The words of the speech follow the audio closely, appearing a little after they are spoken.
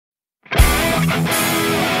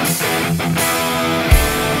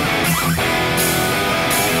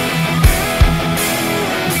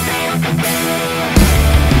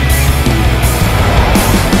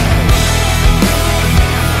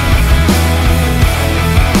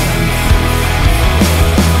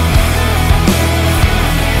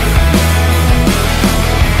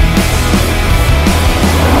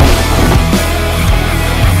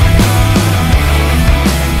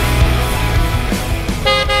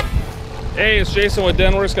Hey, it's Jason with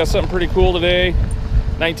Denwerks. Got something pretty cool today.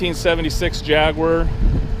 1976 Jaguar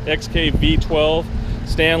XK V12.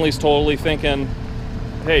 Stanley's totally thinking,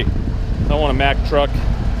 hey, I want a Mack truck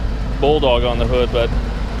Bulldog on the hood, but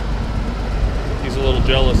he's a little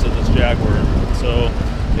jealous of this Jaguar. So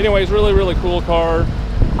anyways, really cool car.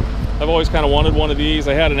 I've always kind of wanted one of these.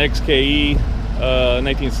 I had an XKE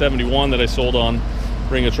 1971 that I sold on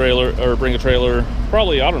Bring a Trailer,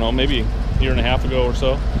 probably, I don't know, maybe a year and a half ago or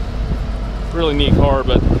so. Really neat car,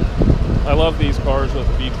 but I love these cars with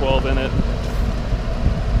the V12 in it.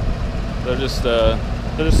 They're just a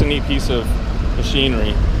neat piece of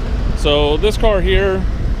machinery. So this car here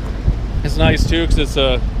is nice too, because it's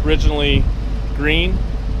originally green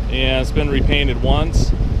and it's been repainted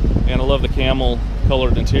once, and I love the camel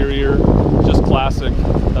colored interior. Just classic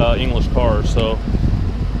English car. So,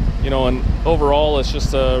 you know, and overall it's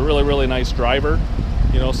just a really nice driver,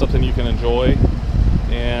 you know, something you can enjoy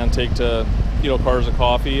and take to, you know, cars of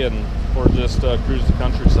coffee and or just cruise the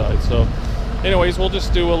countryside. So anyways, we'll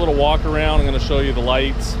just do a little walk around. I'm going to show you the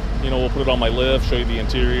lights, you know, we'll put it on my lift, show you the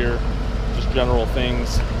interior, just general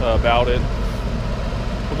things about it.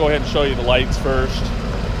 We'll go ahead and show you the lights first.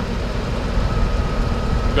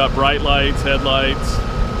 We've got bright lights, headlights,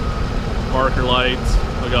 marker lights,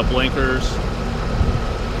 we got blinkers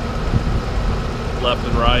left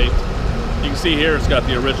and right. You can see here it's got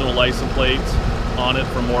the original license plates on it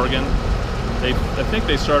from Oregon. I think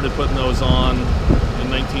they started putting those on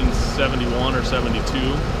in 1971 or 72.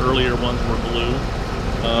 Earlier ones were blue.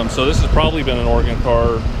 So this has probably been an Oregon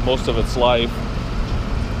car most of its life.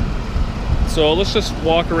 So let's just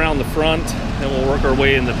walk around the front and we'll work our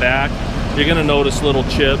way in the back. You're gonna notice little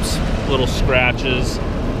chips, little scratches,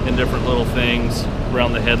 and different little things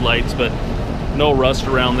around the headlights, but no rust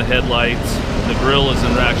around the headlights. The grille is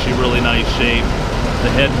in actually really nice shape.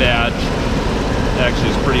 The head badge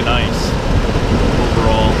actually is pretty nice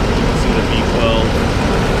overall. You can see the V12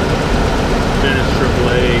 finished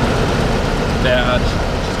AAA badge,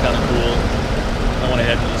 which is kind of cool. I went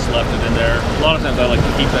ahead and just left it in there. A lot of times I like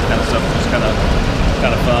to keep that kind of stuff. It's just kind of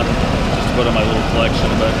fun just to put in my little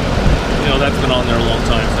collection, but you know, that's been on there a long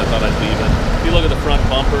time, so I thought I'd leave it. If you look at the front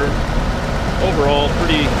bumper, overall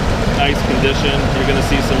pretty nice condition. You're going to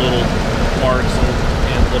see some little marks and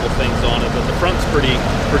little things on it, but the front's pretty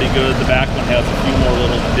good. The back one has a few more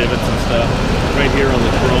little divots and stuff. Right here on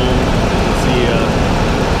the chrome, you can see a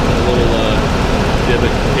little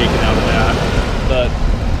divot taken out of that. But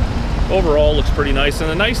overall, looks pretty nice. And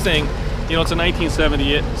the nice thing, you know, it's a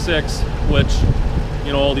 1976, which,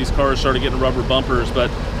 you know, all these cars started getting rubber bumpers, but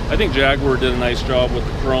I think Jaguar did a nice job with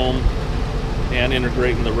the chrome and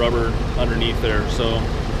integrating the rubber underneath there. So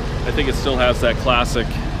I think it still has that classic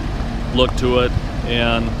look to it,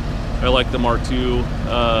 and I like the Mark II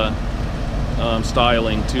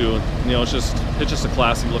styling too. You know, it's just a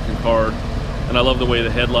classic looking car, and I love the way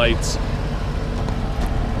the headlights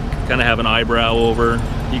kind of have an eyebrow over.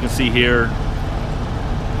 You can see here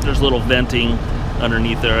there's a little venting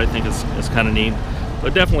underneath there. I think it's kind of neat,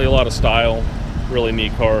 but definitely a lot of style. Really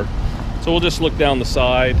neat car. So we'll just look down the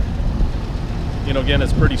side. You know, again,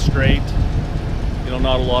 it's pretty straight. You know,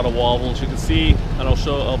 not a lot of wobbles. You can see, and I'll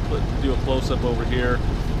do a close-up over here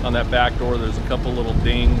on that back door. There's a couple little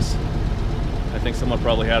dings. I think someone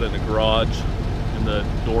probably had it in the garage, and the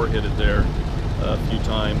door hit it there a few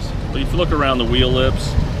times. But if you look around the wheel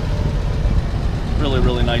lips,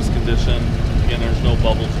 really nice condition. Again, there's no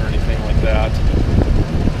bubbles or anything like that.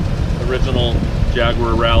 Original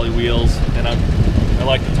Jaguar rally wheels, and I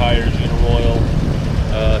like the tires, Uniroyal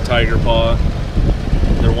Tiger Paw.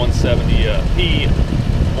 They're 170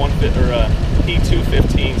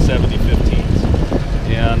 P215 7015s,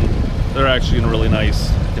 and they're actually in really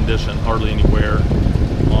nice condition. Hardly any wear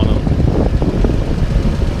on them.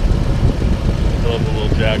 I love the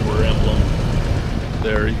little Jaguar emblem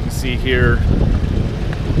there. You can see here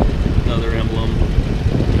another emblem.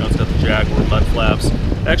 You know, it's got the Jaguar mud flaps.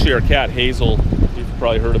 Actually, our cat Hazel, you've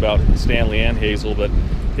probably heard about Stanley and Hazel, but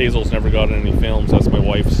Hazel's never got in any films. That's my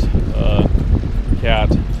wife's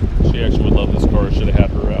cat. She actually would love this car. I should have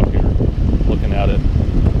had her out here looking at it.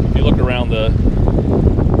 If you look around the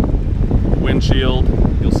windshield,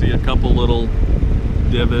 you'll see a couple little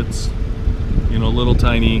divots You know, little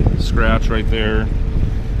tiny scratch right there.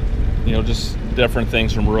 You know, just different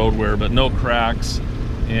things from road wear, but no cracks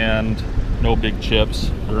and no big chips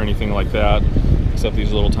or anything like that, except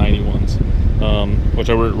these little tiny ones, which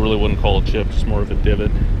I really wouldn't call a chip, just more of a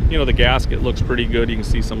divot. You know, the gasket looks pretty good. You can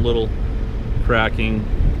see some little cracking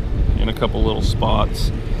and a couple little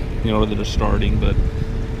spots, you know, that are starting, but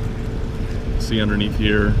see underneath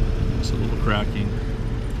here, just a little cracking.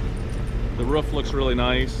 The roof looks really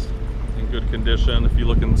nice, in good condition. If you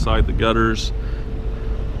look inside the gutters,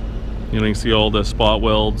 you know, you can see all the spot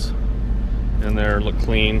welds in there, look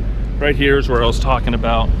clean. Right here is where I was talking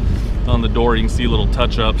about on the door. You can see little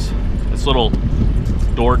touch-ups. It's little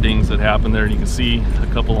door dings that happen there, and you can see a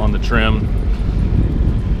couple on the trim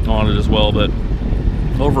on it as well. But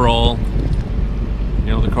overall, you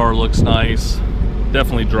know, the car looks nice.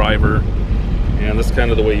 Definitely driver, and that's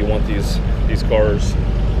kind of the way you want these cars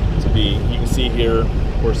to be. You can see here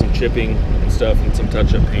where some chipping and stuff and some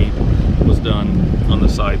touch-up paint was done on the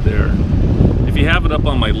side there. If you have it up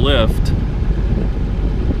on my lift,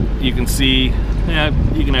 you can see, you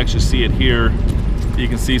can actually see it here. You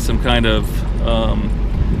can see some kind of,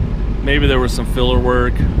 maybe there was some filler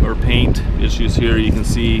work or paint issues here. You can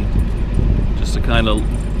see just some kind of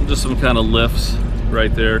lifts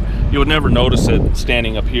right there. You would never notice it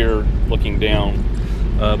standing up here looking down,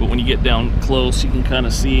 but when you get down close, you can kind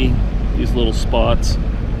of see these little spots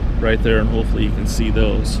right there, and hopefully you can see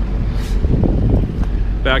those.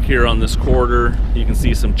 Back here on this quarter, you can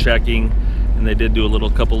see some checking, and they did do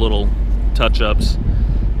a couple little touch-ups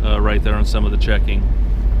right there on some of the checking,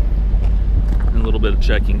 and a little bit of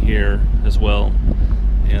checking here as well,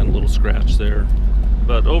 and a little scratch there.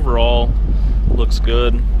 But overall, looks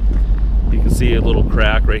good. You can see a little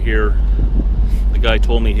crack right here. The guy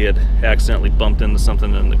told me he had accidentally bumped into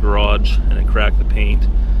something in the garage and it cracked the paint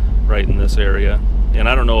right in this area. And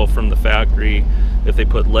I don't know if from the factory if they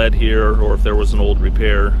put lead here or if there was an old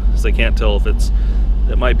repair, so they can't tell if it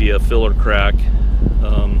might be a filler crack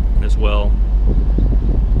as well.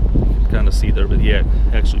 You can kind of see there, but yeah,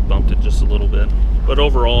 actually bumped it just a little bit. But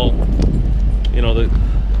overall, you know, the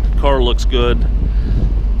car looks good,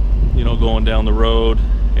 you know, going down the road,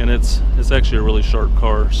 and it's actually a really sharp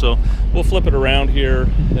car. So we'll flip it around here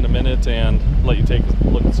in a minute and let you take a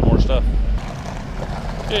look at some more stuff.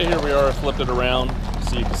 Okay, here we are. I flipped it around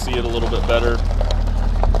so you can see it a little bit better,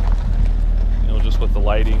 you know, just with the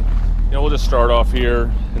lighting. You know, we'll just start off here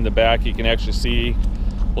in the back. You can actually see,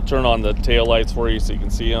 we'll turn on the tail lights for you so you can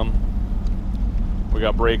see them. We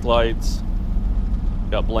got brake lights,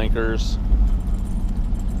 got blinkers,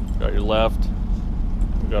 got your left,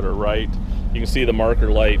 we got our right. You can see the marker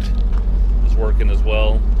light is working as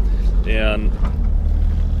well, and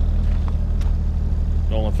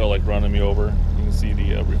no one felt like running me over. You can see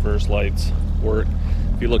the reverse lights work.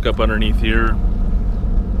 If you look up underneath here,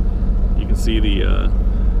 you can see the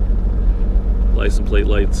license plate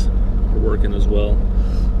lights are working as well.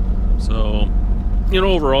 So, you know,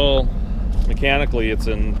 overall, mechanically, it's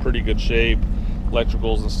in pretty good shape.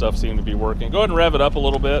 Electricals and stuff seem to be working. Go ahead and rev it up a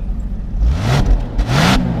little bit.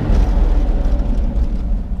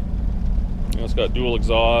 You know, it's got dual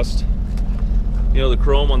exhaust. You know, the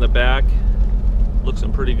chrome on the back looks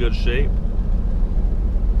in pretty good shape.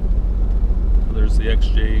 There's the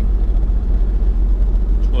XJ12.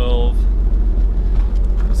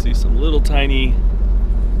 You can see some little tiny,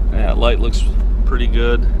 light looks pretty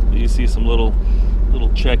good. You see some little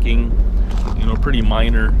checking, you know, pretty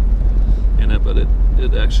minor in it, but it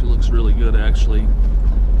actually looks really good actually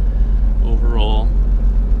overall.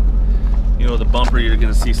 You know, the bumper, you're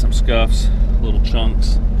going to see some scuffs, little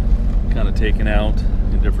chunks kind of taken out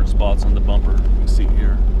in different spots on the bumper. You can see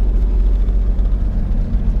here.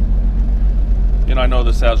 And I know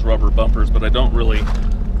this has rubber bumpers, but I don't really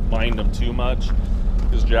mind them too much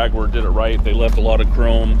because Jaguar did it right. They left a lot of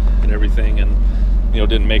chrome and everything, and, you know,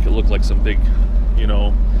 didn't make it look like some big, you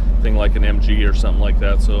know, thing like an MG or something like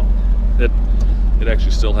that. So it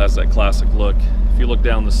actually still has that classic look. If you look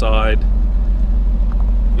down the side,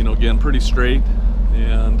 you know, again, pretty straight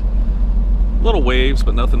and little waves,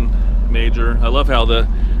 but nothing major. I love how the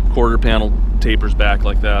quarter panel tapers back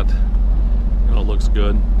like that. You know, it looks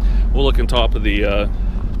good. We'll look on top of the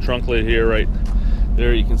trunk lid here. Right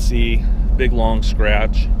there you can see big long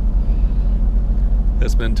scratch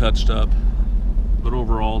that's been touched up, but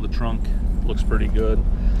overall the trunk looks pretty good.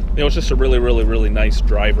 You know, it's just a really nice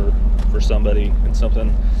driver for somebody, and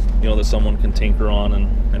something, you know, that someone can tinker on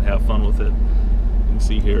and have fun with it. You can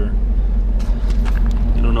see here,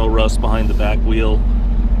 you know, no rust behind the back wheel.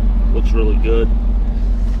 Looks really good.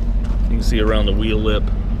 You can see around the wheel lip,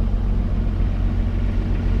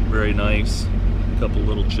 very nice. A couple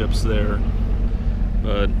little chips there.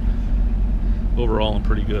 but overall in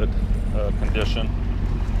pretty good condition.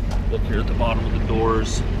 Look here at the bottom of the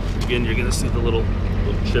doors. Again, you're gonna see the little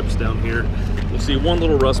chips down here. You'll see one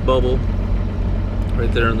little rust bubble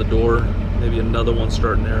right there in the door. Maybe another one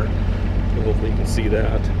starting there. So hopefully you can see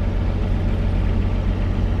that.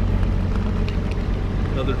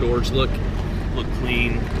 Other doors look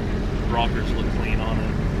clean. Rockers look clean on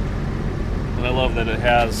it. And I love that it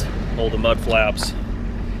has all the mud flaps.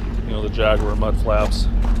 You know, the Jaguar mud flaps. You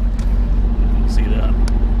can see that.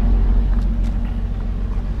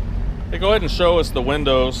 Hey, go ahead and show us the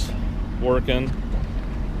windows working.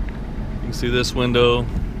 You can see this window.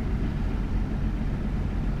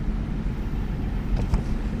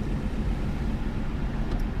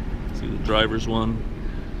 See the driver's one.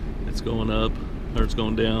 It's going up, or it's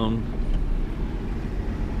going down.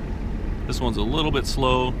 This one's a little bit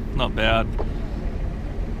slow, not bad.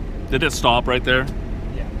 Did it stop right there?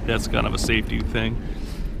 Yeah. That's kind of a safety thing.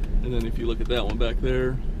 And then if you look at that one back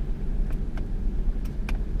there,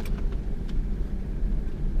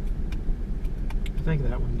 I think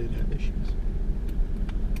that one did have issues.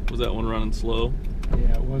 was that one running slow?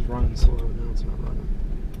 Yeah, it was running slow, now it's not running.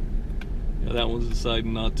 Yeah, that one's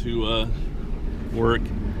deciding not to work.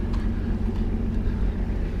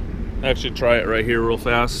 Actually, try it right here real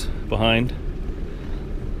fast, behind.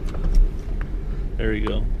 There you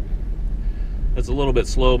go. That's a little bit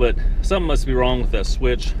slow, but something must be wrong with that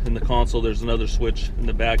switch in the console. There's another switch in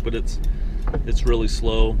the back, but it's really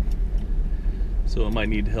slow, so it might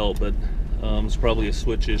need help, but it's probably a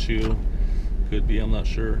switch issue. Could be, I'm not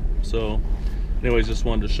sure. So anyways, just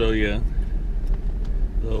wanted to show you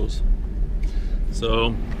those.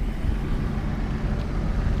 So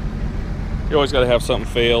you always got to have something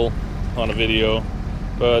fail on a video,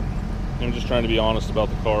 but I'm just trying to be honest about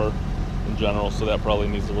the car in general, so that probably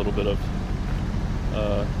needs a little bit of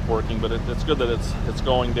working, but it's good that it's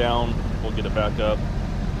going down. We'll get it back up.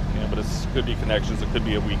 Yeah, but it could be connections, it could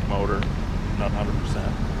be a weak motor, not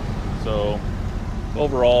 100%. So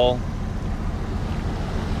overall,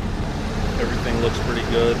 everything looks pretty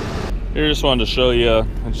good. Here, just wanted to show you,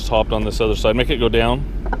 I just hopped on this other side. Make it go down.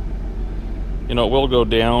 You know, it will go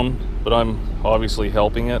down, but I'm obviously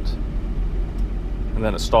helping it. And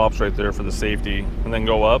then it stops right there for the safety, and then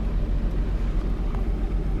go up.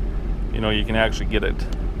 You know, you can actually get it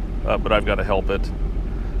up, but I've got to help it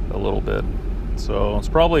a little bit. So it's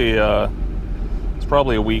probably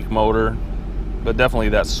a weak motor, but definitely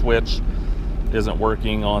that switch isn't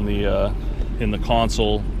working on the in the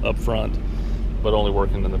console up front, but only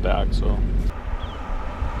working in the back. So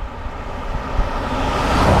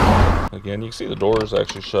again, you can see the doors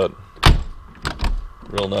actually shut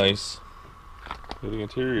real nice. The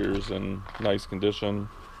interior is in nice condition.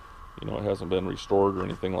 You know, it hasn't been restored or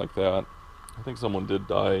anything like that. I think someone did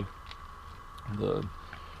dye the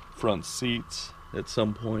front seats at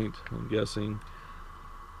some point, I'm guessing.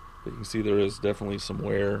 But you can see there is definitely some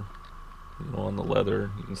wear, you know, on the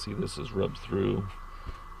leather. You can see this is rubbed through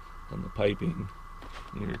on the piping.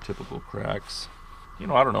 You know, your typical cracks. You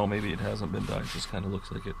know, I don't know, maybe it hasn't been dyed. It just kind of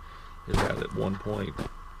looks like it had at one point.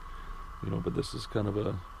 You know, but this is kind of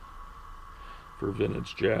a, for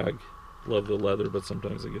vintage Jag. Love the leather, but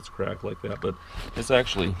sometimes it gets cracked like that. But it's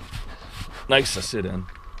actually nice to sit in.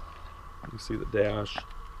 You can see the dash.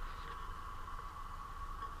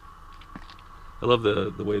 I love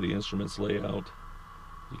the way the instruments lay out.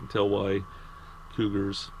 You can tell why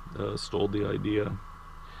Cougars stole the idea.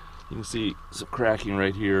 You can see some cracking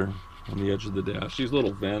right here on the edge of the dash. These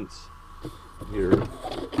little vents here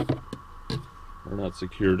are not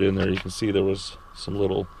secured in there. You can see there was some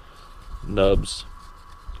little nubs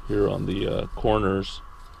here on the corners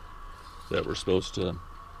that were supposed to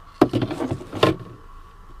go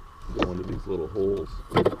into these little holes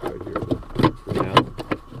right here. But for now,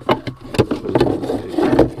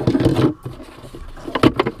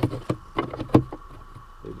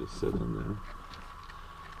 they just sit in there.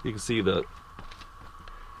 You can see the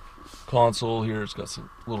console here. It's got some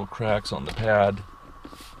little cracks on the pad.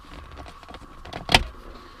 You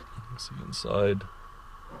can see inside.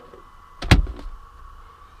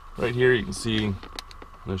 Right here you can see,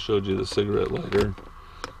 I showed you the cigarette lighter.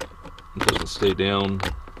 It doesn't stay down,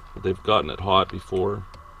 but they've gotten it hot before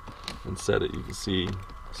and set it. You can see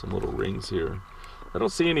some little rings here. I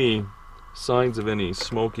don't see any signs of any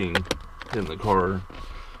smoking in the car,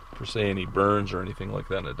 per se, any burns or anything like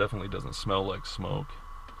that, and it definitely doesn't smell like smoke.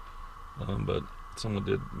 But someone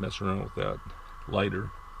did mess around with that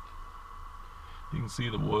lighter. You can see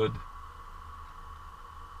the wood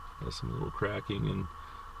has some little cracking and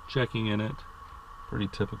checking in it, pretty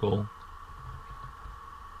typical.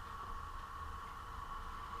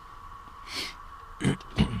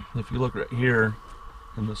 if you look right here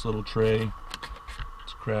in this little tray,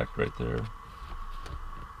 it's cracked right there.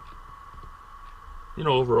 You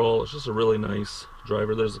know, overall, it's just a really nice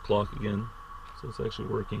driver. There's the clock again, so it's actually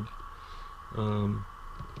working.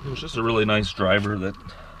 It was just a really nice driver that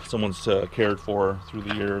someone's cared for through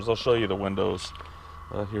the years. I'll show you the windows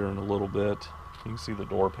here in a little bit. You can see the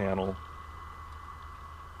door panel.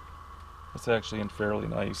 It's actually in fairly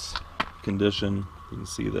nice condition. You can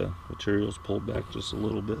see the materials pulled back just a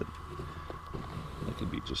little bit. That could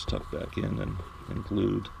be just tucked back in and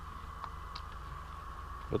glued.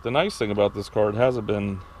 But the nice thing about this car, it hasn't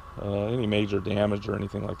been any major damage or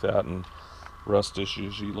anything like that, and rust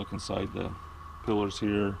issues. You look inside the pillars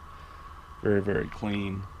here, very, very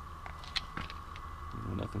clean. You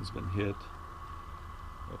know, nothing's been hit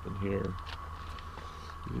up in here.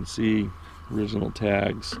 You can see original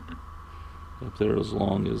tags up there as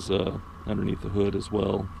long as underneath the hood as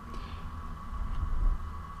well.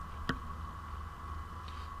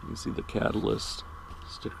 You can see the catalyst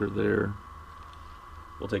sticker there.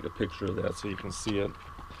 We'll take a picture of that so you can see it.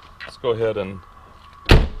 Let's go ahead and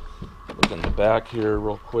look in the back here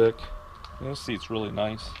real quick. You know, this seat's really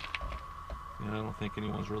nice. You know, I don't think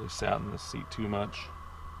anyone's really sat in this seat too much.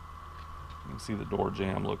 You can see the door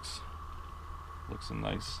jamb looks in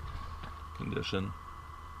nice condition.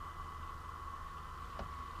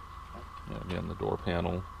 And again, the door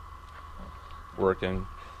panel working,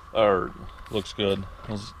 or looks good.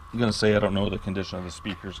 I was gonna say I don't know the condition of the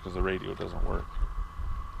speakers because the radio doesn't work.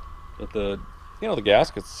 But the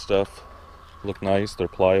gaskets and stuff look nice. They're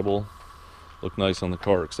pliable. Look nice on the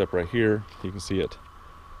car, except right here you can see it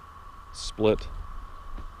split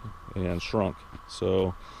and shrunk.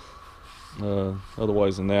 So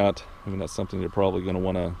otherwise than that, I mean, that's something you're probably going to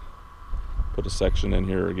want to put a section in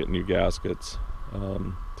here or get new gaskets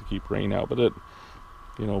to keep rain out. But it,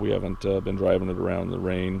 you know, we haven't been driving it around in the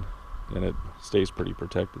rain, and it stays pretty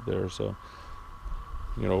protected there. So,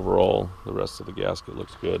 you know, overall the rest of the gasket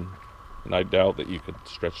looks good, and I doubt that you could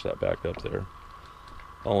stretch that back up there.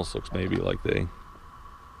 Almost looks maybe like they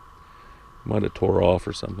might have tore off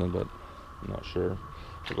or something, but I'm not sure.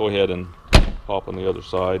 I'll go ahead and hop on the other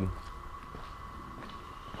side.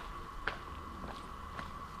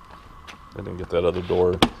 I didn't get that other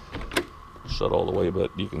door shut all the way,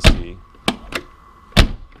 but you can see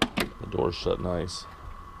the door's shut nice.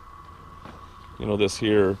 You know, this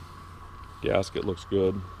here gasket looks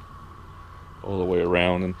good all the way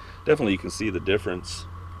around, and definitely you can see the difference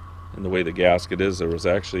in the way the gasket is. There was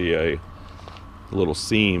actually a little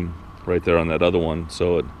seam right there on that other one,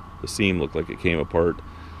 so the seam looked like it came apart,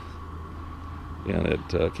 and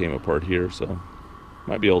it came apart here, so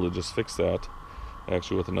might be able to just fix that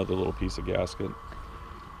actually with another little piece of gasket.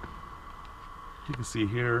 You can see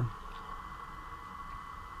here,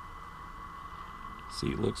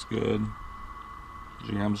 seat looks good,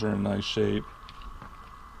 jambs are in nice shape.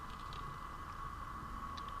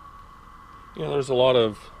 You know, there's a lot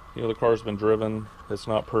of, you know, the car's been driven, it's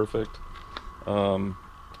not perfect. You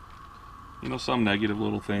know, some negative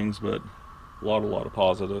little things, but a lot of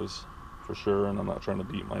positives for sure. And I'm not trying to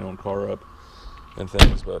beat my own car up and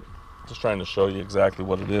things, but just trying to show you exactly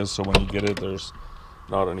what it is, so when you get it, there's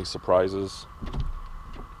not any surprises.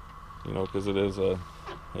 You know, because it is a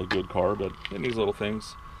good car, but it needs little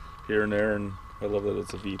things here and there. And I love that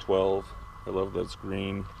it's a V12. I love that it's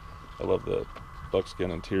green. I love the buckskin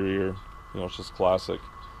interior. You know, it's just classic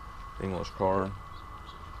English car.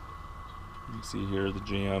 You can see here the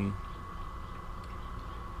jam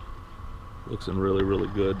looks in really, really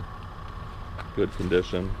good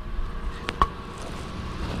condition.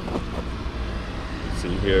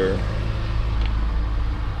 See here,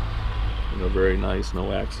 you know, very nice,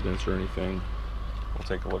 no accidents or anything. We'll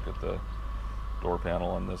take a look at the door panel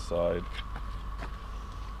on this side.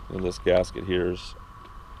 And this gasket here's,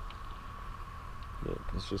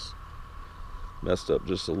 it's just messed up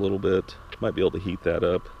just a little bit. Might be able to heat that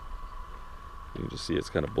up. You can just see it's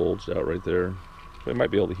kind of bulged out right there. But I might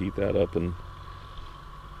be able to heat that up and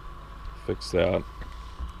fix that.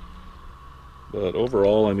 But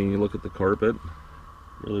overall, I mean, you look at the carpet,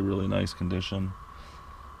 really, really nice condition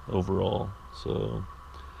overall. So,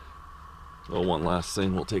 one last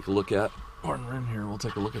thing we'll take a look at, or in here, we'll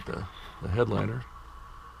take a look at the headliner.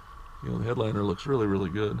 You know, the headliner looks really, really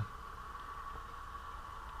good.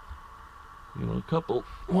 You know,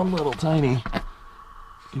 one little tiny,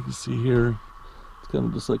 you can see here, it's kind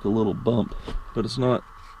of just like a little bump, but it's not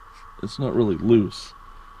really loose.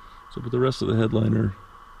 So, but the rest of the headliner,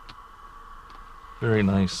 very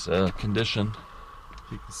nice condition.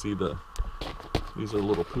 You can see these are a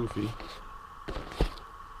little poofy.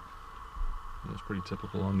 It's pretty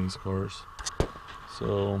typical on these cars.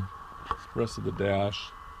 So the rest of the dash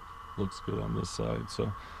looks good on this side.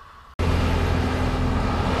 So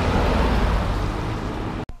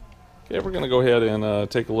okay, we're going to go ahead and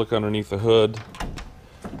take a look underneath the hood.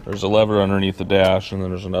 There's a lever underneath the dash, and then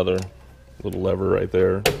there's another little lever right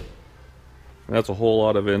there. And that's a whole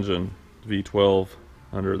lot of engine, V12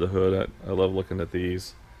 under the hood. I love looking at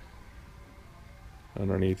these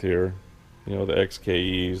underneath here. You know, the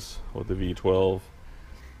XKEs with the V12.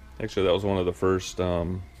 Actually, that was one of the first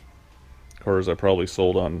cars I probably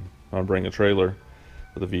sold on Bring a Trailer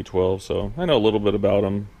with the V12. So I know a little bit about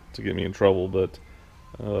them to get me in trouble, but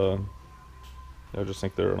I just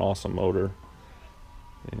think they're an awesome motor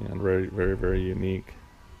and very, very, very unique.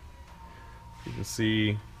 You can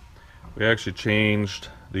see we actually changed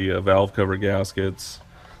the valve cover gaskets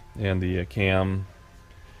and the cam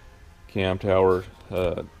tower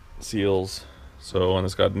seals. So, and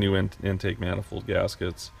it's got new intake manifold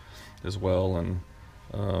gaskets as well, and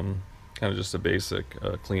kind of just a basic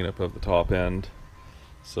cleanup of the top end.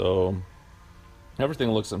 So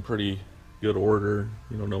everything looks in pretty good order.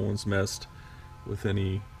 You know, no one's messed with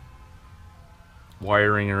any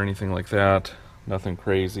wiring or anything like that. Nothing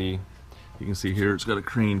crazy. You can see here it's got a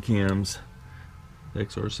crane cams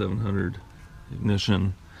XR700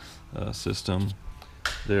 ignition system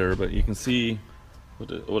there, but you can see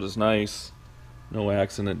what is nice, no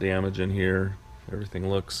accident damage in here. Everything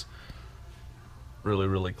looks really,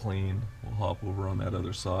 really clean. We'll hop over on that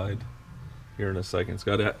other side here in a second. It's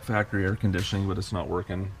got factory air conditioning, but it's not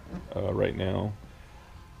working right now.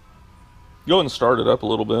 Go ahead and start it up a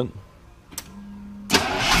little bit.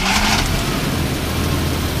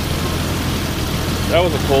 That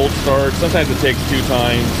was a cold start. Sometimes it takes 2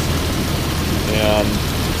 times, and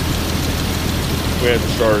we had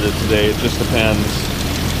to start it today. It just depends.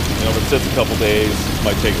 You know, if it sits a couple days, it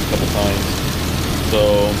might take a couple times.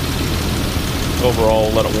 So overall,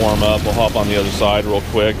 let it warm up. We'll hop on the other side real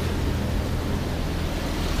quick.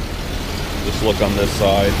 Just look on this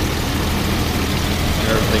side.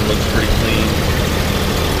 Everything looks pretty clean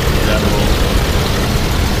in general.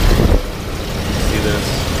 See this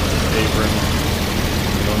apron,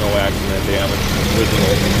 you know, no accident damage.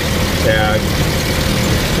 Original tag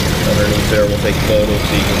underneath there. We'll take photos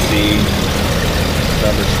so you can see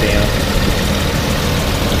number stamp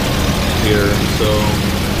here. So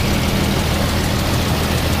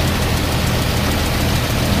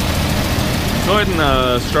go ahead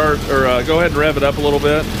and go ahead and rev it up a little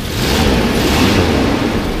bit.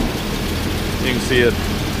 You can see it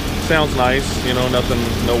sounds nice, you know, nothing,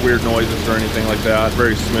 no weird noises or anything like that.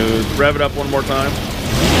 Very smooth. Rev it up one more time.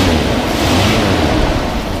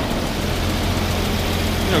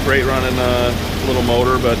 You know, great running little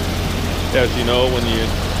motor, but as you know, when you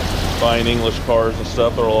buy in English cars and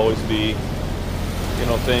stuff, there'll always be, you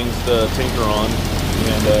know, things to tinker on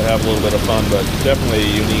and have a little bit of fun. But definitely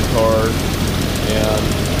a unique car and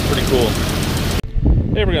pretty cool.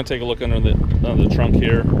 Hey, we're gonna take a look under the trunk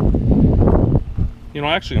here. You know,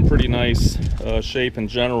 actually in pretty nice shape in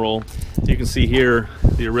general. You can see here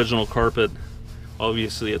the original carpet.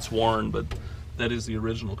 Obviously it's worn, but that is the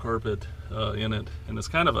original carpet in it, and it's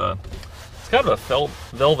kind of a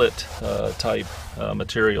velvet type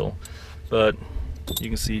material. But you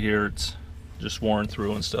can see here it's just worn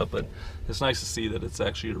through and stuff. But it's nice to see that it's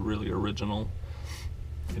actually really original.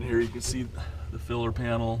 And here you can see the filler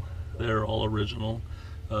panel. They're all original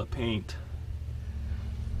paint.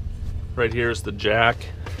 Right here is the jack.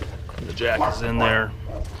 The jack is in there.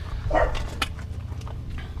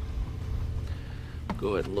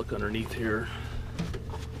 Go ahead and look underneath here.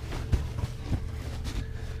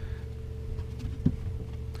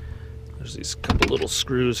 There's these couple little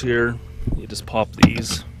screws here. You just pop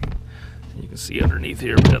these. You can see underneath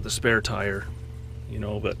here we got the spare tire. You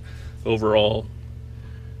know, but overall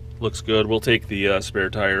looks good. We'll take the spare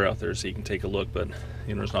tire out there so you can take a look, but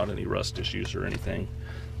you know, there's not any rust issues or anything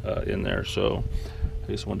in there. So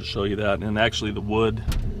I just wanted to show you that. And actually the wood,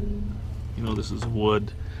 you know, this is a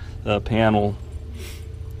wood panel,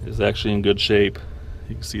 is actually in good shape.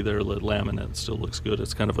 You can see there the laminate still looks good.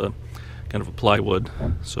 It's kind of a plywood.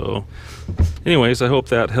 So anyways, I hope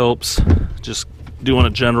that helps. Just doing a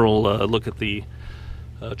general look at the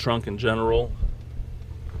trunk in general.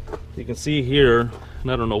 You can see here,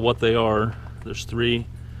 and I don't know what they are, there's 3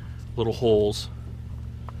 little holes.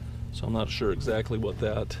 So I'm not sure exactly what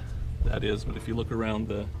that is, but if you look around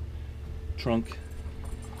the trunk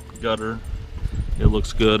gutter, it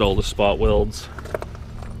looks good. All the spot welds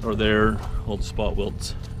are there. All the spot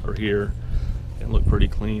welds are here and look pretty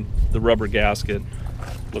clean. The rubber gasket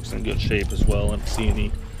looks in good shape as well. I don't see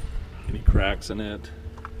any cracks in it.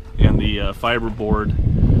 And the fiberboard,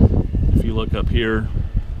 if you look up here,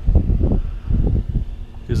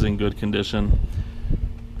 is in good condition.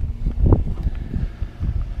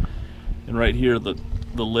 And right here, the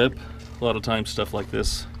lip, a lot of times stuff like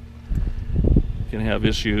this can have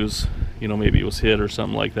issues. You know, maybe it was hit or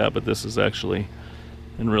something like that, but this is actually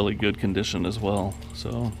in really good condition as well.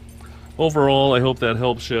 So overall, I hope that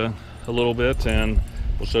helps you a little bit, and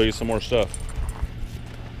we'll show you some more stuff.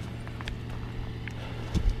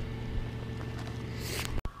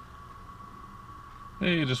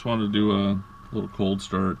 Hey, just wanted to do a little cold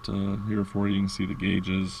start here for you. You can see the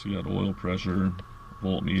gauges. You got oil pressure,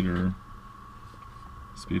 voltmeter,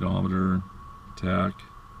 speedometer, tach,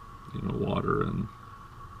 you know, water, and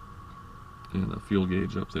a fuel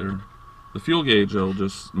gauge up there. The fuel gauge, I'll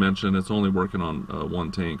just mention, it's only working on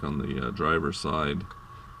one tank on the driver's side.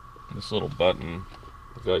 This little button,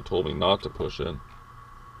 the guy told me not to push it.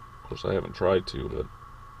 Of course, I haven't tried to, but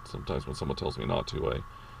sometimes when someone tells me not to, I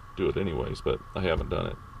do it anyways, but I haven't done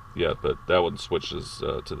it yet. But that one switches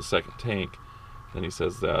to the second tank, and he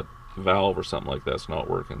says that valve or something like that's not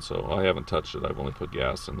working, so I haven't touched it. I've only put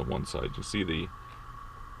gas in the one side. You see the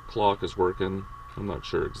clock is working. I'm not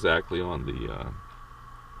sure exactly on the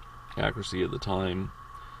accuracy of the time,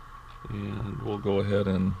 and we'll go ahead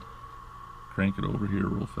and crank it over here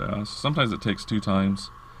real fast. Sometimes it takes 2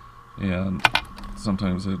 times, and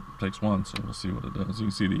sometimes it takes 1, so we'll see what it does. You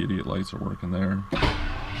can see the idiot lights are working there.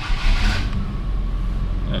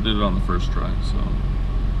 I did it on the first try, so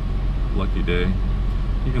lucky day.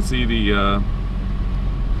 You can see the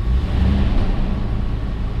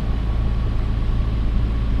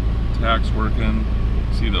tach's working.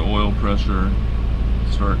 See the oil pressure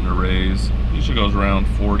starting to raise. Usually goes around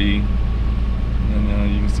 40,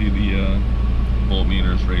 and you can see the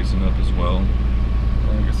voltmeter is raising up as well.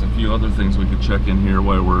 I guess a few other things we could check in here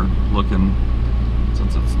while we're looking.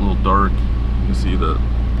 Since it's a little dark, you can see the,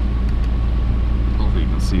 hopefully you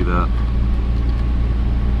can see that.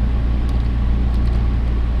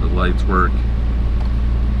 The lights work.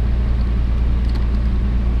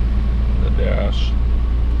 The dash,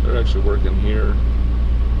 they're actually working here.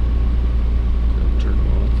 Turn them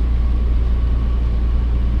off.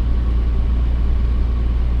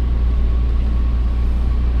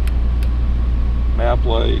 Map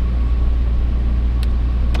light,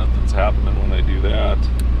 nothing's happening when I do that.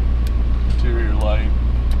 Interior light,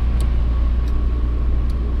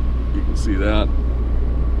 you can see that.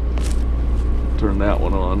 Turn that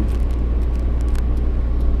one on.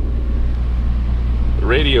 The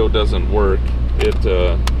radio doesn't work. It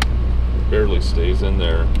barely stays in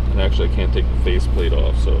there, and actually I can't take the faceplate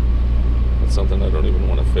off, so that's something I don't even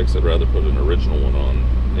want to fix. I'd rather put an original one on,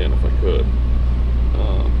 and if I could.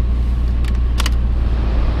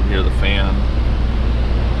 You can hear the fan.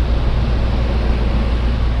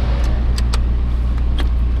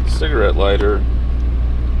 Cigarette lighter,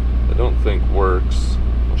 I don't think works.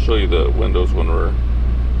 I'll show you the windows when we're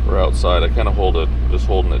outside. I kind of hold it, just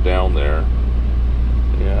holding it down there,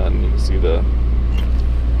 and you can see the.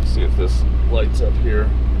 See if this lights up here.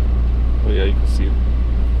 Oh yeah, you can see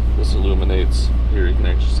this illuminates here. You can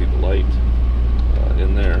actually see the light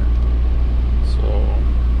in there. So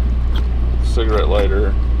cigarette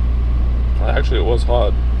lighter. Actually, it was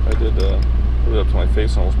hot. I did put it up to my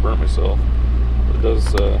face and almost burnt myself. But it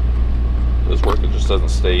does work. It just doesn't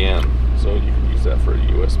stay in. So you can use that for a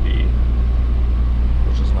USB,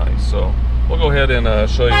 which is nice. So we'll go ahead and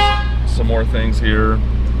show you some more things here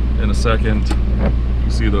in a second.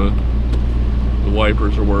 See the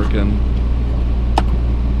wipers are working,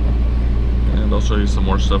 and I'll show you some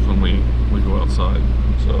more stuff when we go outside.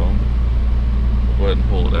 So we'll go ahead and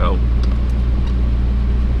pull it out.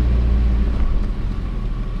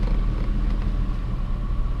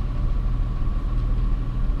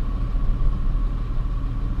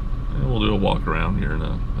 And we'll do a walk around here in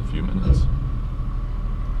a few minutes.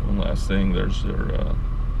 One last thing, there's their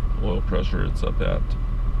oil pressure. It's up at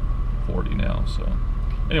 40 now, so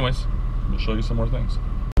anyways, we'll show you some more things.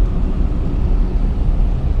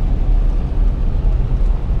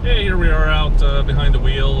 Hey, here we are out behind the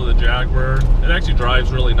wheel of the Jaguar. It actually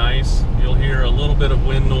drives really nice. You'll hear a little bit of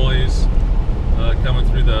wind noise coming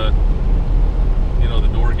through the, you know, the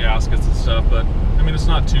door gaskets and stuff, but I mean, it's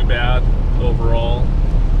not too bad overall.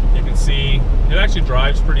 You can see it actually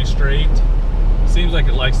drives pretty straight. Seems like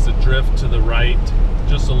it likes to drift to the right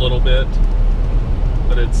just a little bit,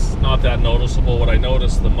 but it's not that noticeable. What I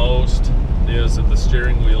notice the most is that the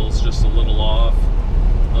steering wheel is just a little off.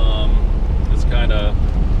 It's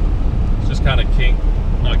just kind of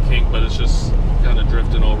not kink, but it's just kind of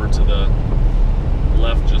drifting over to the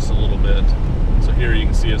left just a little bit. So here you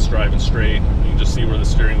can see it's driving straight. You can just see where the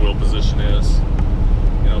steering wheel position is.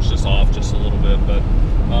 You know, it's just off just bit. But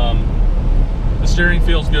the steering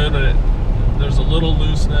feels good, but there's a little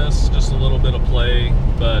looseness, just a little bit of play,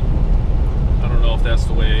 but I don't know if that's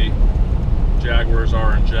the way Jaguars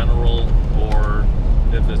are in general, or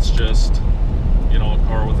if it's just, you know, a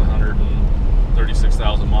car with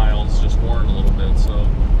 136,000 miles just worn a little bit. So,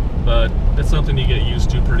 but it's something you get used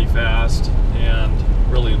to pretty fast and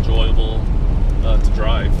really enjoyable to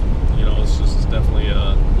drive. You know, it's definitely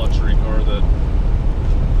a luxury car that,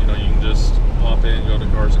 you know, you can just hop in, go to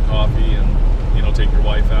Cars and Coffee, and, you know, take your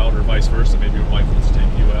wife out, or vice versa. Maybe your wife wants to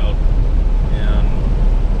take you out,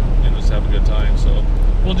 and just have a good time. So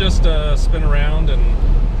we'll just spin around and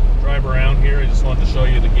drive around here. I just wanted to show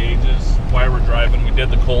you the gauges while we're driving. We did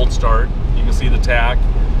the cold start. You can see the tach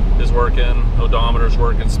is working, odometer's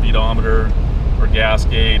working, speedometer, or gas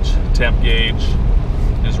gauge, temp gauge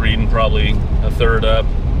is reading probably a third up.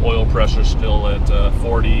 Oil pressure still at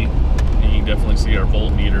 40. And you can definitely see our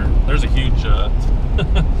voltmeter. There's a huge,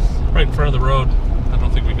 right in front of the road. I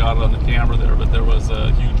don't think we got it on the camera there, but there was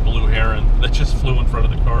a huge blue heron that just flew in front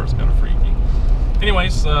of the car. It's kind of freaky.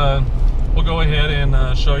 Anyways, we'll go ahead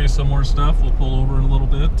and show you some more stuff. We'll pull over in a little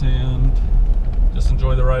bit and just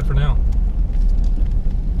enjoy the ride for now.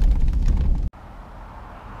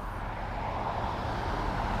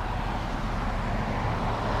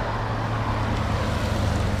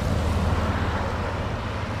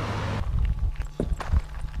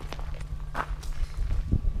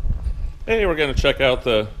 Hey, we're going to check out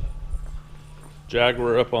the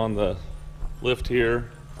Jaguar up on the lift here.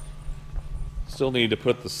 Still need to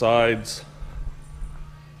put the sides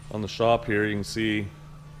on the shop here. You can see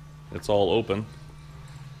it's all open,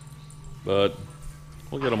 but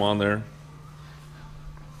we'll get them on there.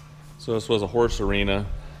 So this was a horse arena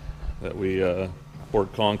that we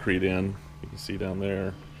poured concrete in. You can see down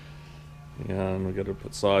there. And we got to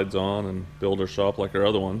put sides on and build our shop like our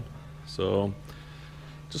other one. So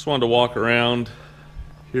just wanted to walk around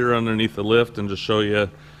here underneath the lift and just show you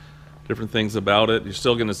different things about it. You're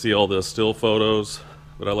still going to see all the still photos,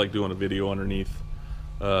 but I like doing a video underneath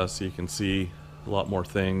so you can see a lot more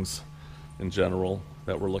things in general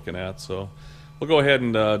that we're looking at. So we'll go ahead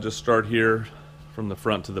and just start here from the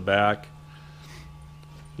front to the back.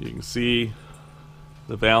 You can see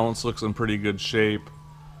the valance looks in pretty good shape.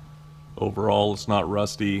 Overall, it's not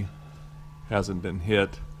rusty, hasn't been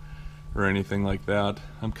hit or anything like that.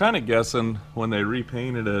 I'm kind of guessing when they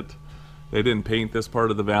repainted it, they didn't paint this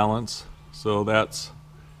part of the valance, so that's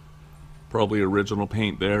probably original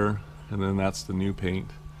paint there, and then that's the new paint.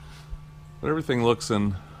 But everything looks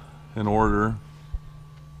in order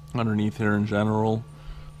underneath here in general.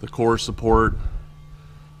 The core support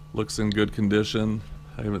looks in good condition.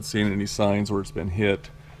 I haven't seen any signs where it's been hit.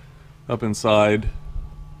 Up inside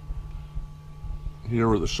here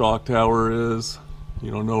where the shock tower is, you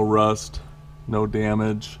know, no rust, no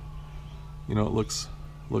damage. You know, it looks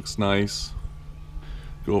nice.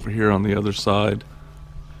 Go over here on the other side.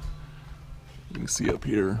 You can see up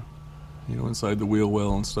here, you know, inside the wheel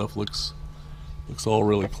well and stuff looks all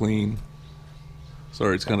really clean.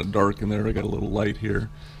 Sorry, it's kind of dark in there. I got a little light here.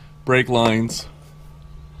 Brake lines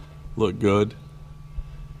look good.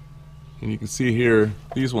 And you can see here,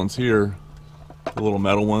 these ones here, the little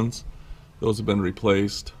metal ones, those have been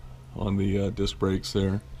replaced on the disc brakes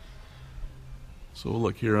there. So we'll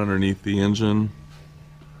look here underneath the engine.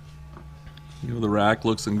 You know, the rack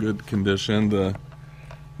looks in good condition.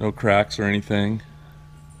 No cracks or anything.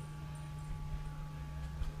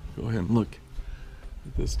 Go ahead and look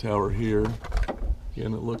at this tower here.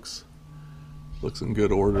 Again, it looks in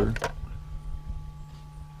good order.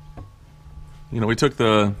 You know, we took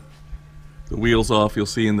the wheels off. You'll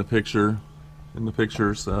see in the picture, and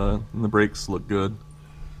the brakes look good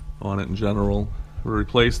on it in general. We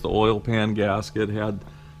replaced the oil pan gasket, had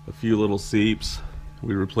a few little seeps.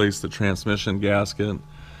 We replaced the transmission gasket.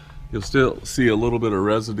 You'll still see a little bit of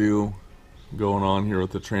residue going on here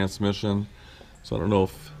with the transmission, so I don't know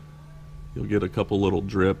if you'll get a couple little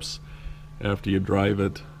drips after you drive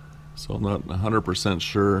it, so I'm not 100%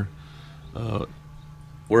 sure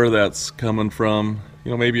where that's coming from.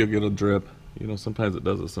 You know, maybe you'll get a drip. You know, sometimes it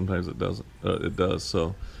does it, sometimes it doesn't. It does.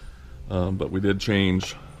 So, but we did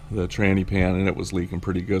change the tranny pan, and it was leaking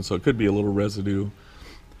pretty good. So it could be a little residue.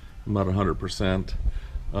 I'm not 100%.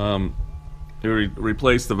 We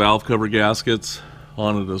replaced the valve cover gaskets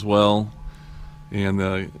on it as well, and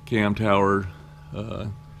the cam tower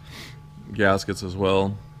gaskets as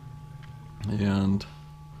well. And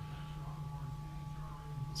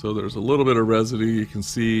so there's a little bit of residue you can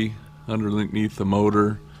see underneath the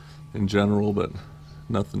motor in general, but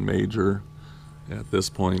nothing major at this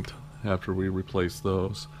point after we replace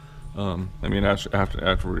those. I mean,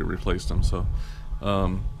 after we replaced them. So,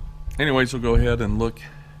 anyways, we'll go ahead and look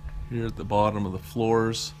here at the bottom of the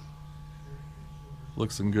floors.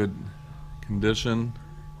 Looks in good condition.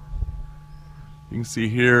 You can see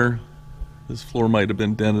here, this floor might have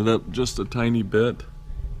been dented up just a tiny bit.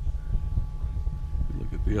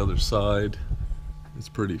 Look at the other side. It's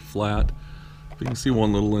pretty flat. You can see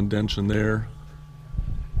one little indentation there.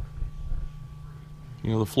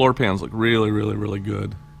 You know, the floor pans look really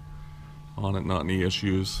good on it, not any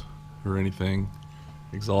issues or anything.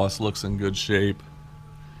 Exhaust looks in good shape.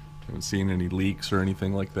 Haven't seen any leaks or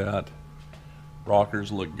anything like that.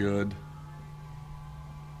 Rockers look good.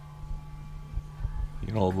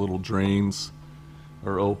 You know, the little drains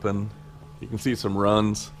are open. You can see some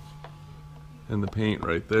runs in the paint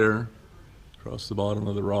right there across the bottom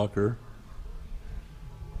of the rocker.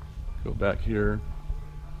 Go back here.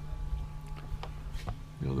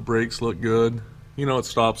 You know, the brakes look good. You know, it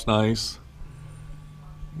stops nice.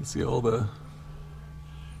 You can see all the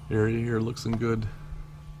area here looks in good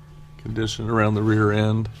condition around the rear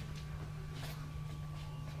end.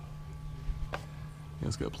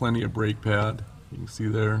 It's got plenty of brake pad. You can see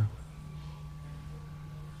there.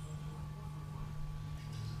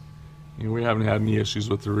 You know, we haven't had any issues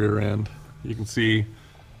with the rear end. You can see a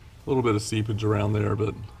little bit of seepage around there,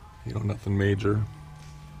 but you know, nothing major.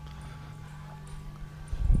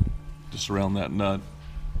 Just around that nut.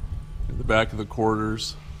 In the back of the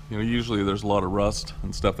quarters, you know, usually there's a lot of rust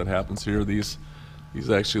and stuff that happens here. These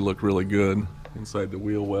actually look really good. Inside the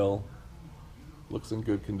wheel well, looks in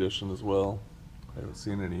good condition as well. I haven't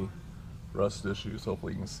seen any rust issues.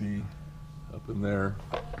 Hopefully you can see up in there.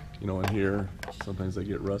 You know, in here, sometimes they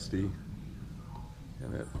get rusty,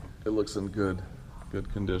 and it looks in good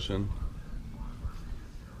condition.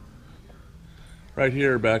 Right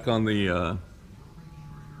here, back on the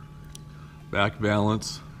back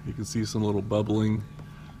valance, you can see some little bubbling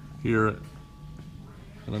here,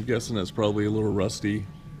 and I'm guessing it's probably a little rusty.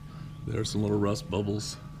 There's some little rust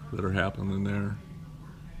bubbles that are happening there,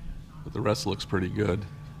 but the rest looks pretty good.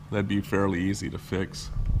 That'd be fairly easy to fix.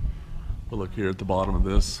 But look here at the bottom of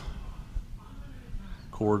this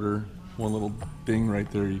quarter, one little ding right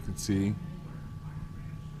there you can see.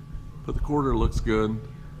 But the quarter looks good.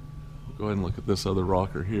 We'll go ahead and look at this other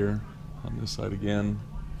rocker here on this side again.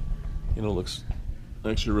 You know, it looks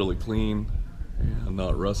actually really clean and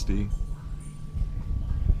not rusty.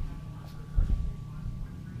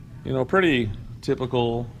 You know, pretty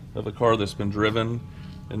typical of a car that's been driven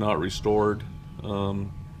and not restored.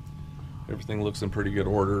 Everything looks in pretty good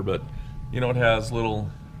order, but you know, it has little,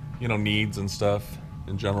 you know, needs and stuff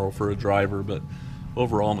in general for a driver, but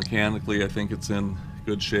overall mechanically I think it's in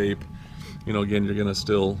good shape. You know, again, you're gonna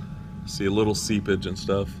still see a little seepage and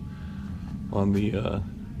stuff on the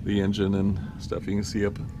engine and stuff you can see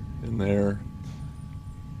up in there.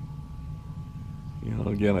 You know,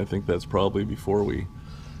 again, I think that's probably before we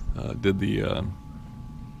did the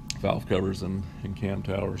valve covers and cam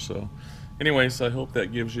tower. So anyways, I hope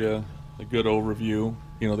that gives you a good overview.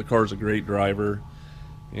 You know, the car's a great driver,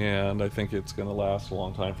 and I think it's going to last a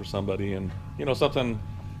long time for somebody, and you know, something,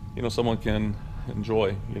 you know, someone can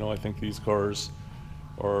enjoy. You know, I think these cars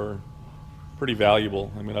are pretty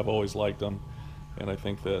valuable. I mean, I've always liked them, and I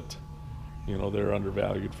think that, you know, they're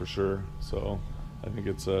undervalued for sure. So I think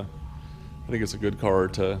it's a good car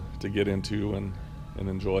to get into and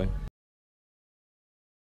enjoy.